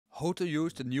How to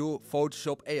use the new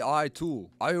Photoshop AI tool.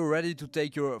 Are you ready to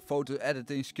take your photo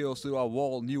editing skills to a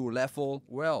whole new level?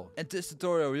 Well, in this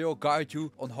tutorial we'll guide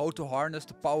you on how to harness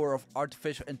the power of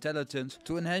artificial intelligence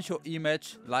to enhance your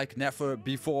image like never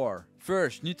before.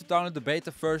 First, you need to download the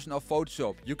beta version of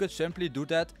Photoshop. You can simply do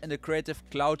that in the Creative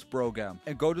Cloud program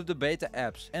and go to the beta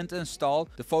apps and install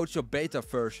the Photoshop beta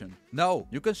version. Now,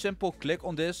 you can simply click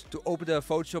on this to open the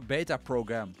Photoshop beta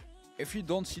program. If you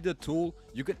don't see the tool,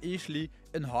 you can easily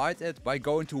unhide it by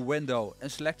going to Window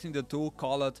and selecting the tool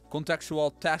called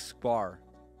Contextual Taskbar.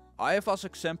 I have as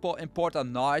example import a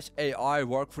nice AI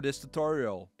work for this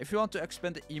tutorial. If you want to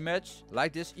expand the image,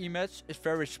 like this image is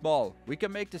very small, we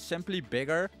can make this simply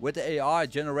bigger with the AI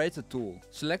generator tool.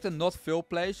 Select the not fill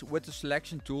place with the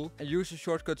selection tool and use the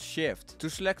shortcut shift to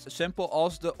select simple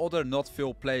also the other not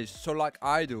fill place, so like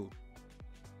I do.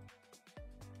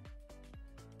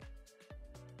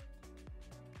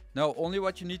 Now only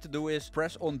what you need to do is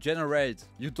press on generate.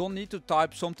 You don't need to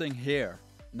type something here.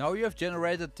 Now you have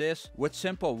generated this with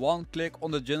simple one click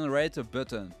on the generator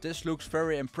button. This looks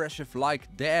very impressive, like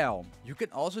damn. You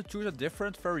can also choose a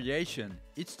different variation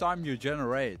each time you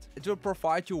generate. It will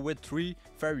provide you with 3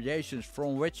 variations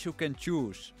from which you can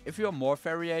choose. If you want more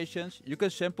variations, you can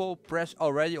simply press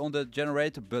already on the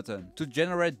generator button to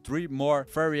generate 3 more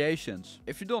variations.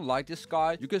 If you don't like this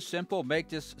sky, you can simply make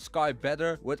this sky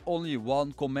better with only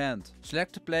one command.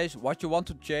 Select the place what you want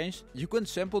to change. You can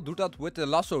simply do that with the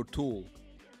lasso tool.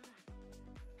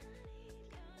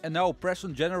 And now press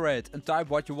on generate and type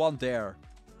what you want there.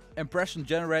 And press on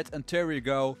generate and there you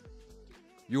go.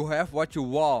 You have what you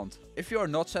want. If you are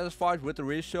not satisfied with the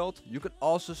result, you can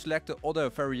also select the other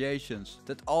variations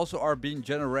that also are being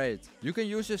generated. You can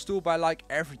use this tool by like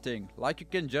everything. Like you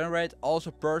can generate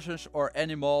also persons or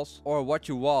animals or what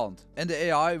you want. And the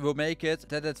AI will make it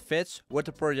that it fits with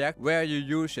the project where you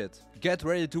use it. Get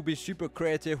ready to be super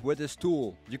creative with this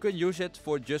tool. You can use it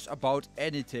for just about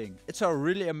anything. It's a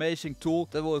really amazing tool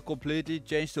that will completely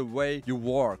change the way you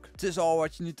work. This is all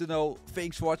what you need to know.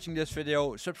 Thanks for watching this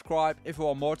video. Subscribe if you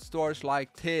want more tutorials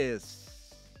like this.